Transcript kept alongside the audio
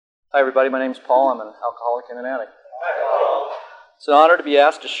Hi everybody, my name is Paul. I'm an alcoholic and an addict. It's an honor to be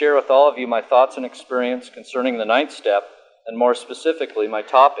asked to share with all of you my thoughts and experience concerning the ninth step, and more specifically my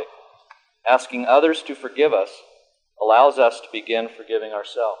topic. Asking others to forgive us allows us to begin forgiving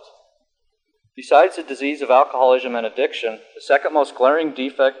ourselves. Besides the disease of alcoholism and addiction, the second most glaring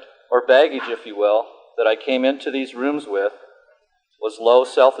defect, or baggage if you will, that I came into these rooms with was low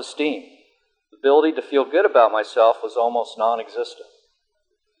self-esteem. The ability to feel good about myself was almost non-existent.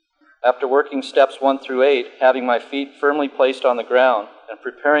 After working steps 1 through 8, having my feet firmly placed on the ground, and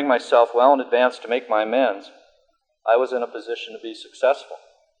preparing myself well in advance to make my amends, I was in a position to be successful.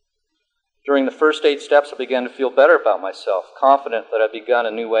 During the first 8 steps, I began to feel better about myself, confident that I'd begun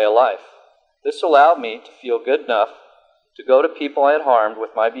a new way of life. This allowed me to feel good enough to go to people I had harmed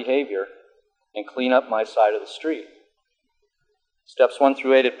with my behavior and clean up my side of the street. Steps 1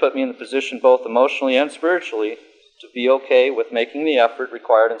 through 8 had put me in the position both emotionally and spiritually to be okay with making the effort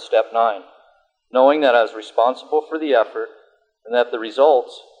required in step 9, knowing that I was responsible for the effort and that the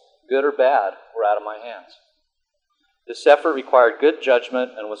results, good or bad, were out of my hands. This effort required good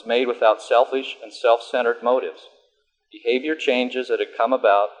judgment and was made without selfish and self-centered motives, behavior changes that had come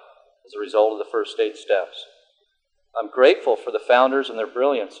about as a result of the first 8 steps. I'm grateful for the founders and their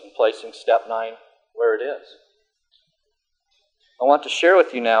brilliance in placing step 9 where it is. I want to share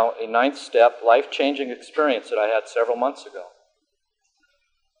with you now a 9th step, life-changing experience that I had several months ago.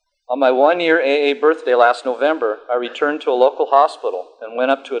 On my 1-year AA birthday last November, I returned to a local hospital and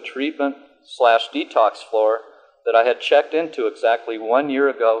went up to a treatment/detox floor that I had checked into exactly 1 year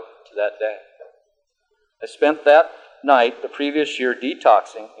ago to that day. I spent that night the previous year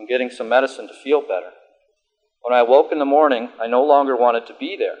detoxing and getting some medicine to feel better. When I woke in the morning, I no longer wanted to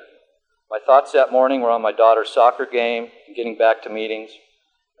be there. My thoughts that morning were on my daughter's soccer game and getting back to meetings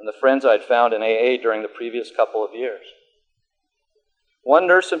and the friends I had found in AA during the previous couple of years. One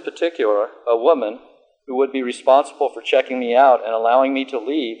nurse in particular, a woman who would be responsible for checking me out and allowing me to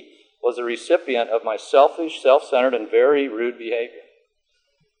leave, was a recipient of my selfish, self-centered, and very rude behavior.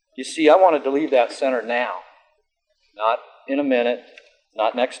 You see, I wanted to leave that center now. Not in a minute,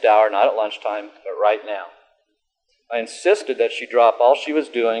 not next hour, not at lunchtime, but right now. I insisted that she drop all she was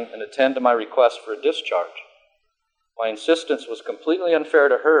doing and attend to my request for a discharge. My insistence was completely unfair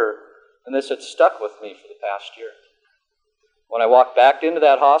to her, and this had stuck with me for the past year. When I walked back into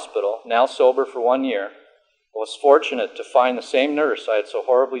that hospital, now sober for 1 year, I was fortunate to find the same nurse I had so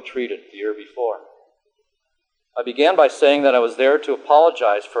horribly treated the year before. I began by saying that I was there to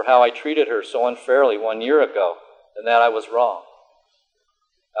apologize for how I treated her so unfairly 1 year ago, and that I was wrong.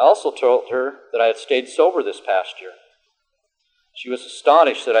 I also told her that I had stayed sober this past year. She was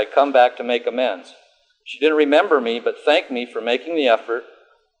astonished that I'd come back to make amends. She didn't remember me, but thanked me for making the effort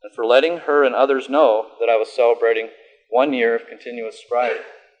and for letting her and others know that I was celebrating 1 year of continuous sobriety.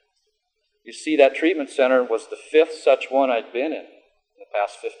 You see, that treatment center was the 5th such one I'd been in the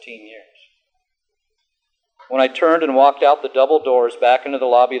past 15 years. When I turned and walked out the double doors back into the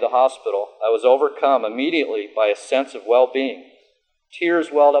lobby of the hospital, I was overcome immediately by a sense of well-being. Tears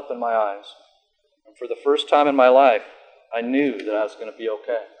welled up in my eyes, and for the first time in my life, I knew that I was going to be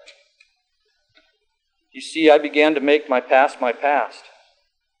okay. You see, I began to make my past my past.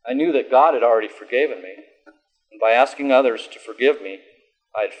 I knew that God had already forgiven me, and by asking others to forgive me,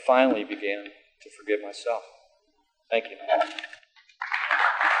 I had finally began to forgive myself. Thank you.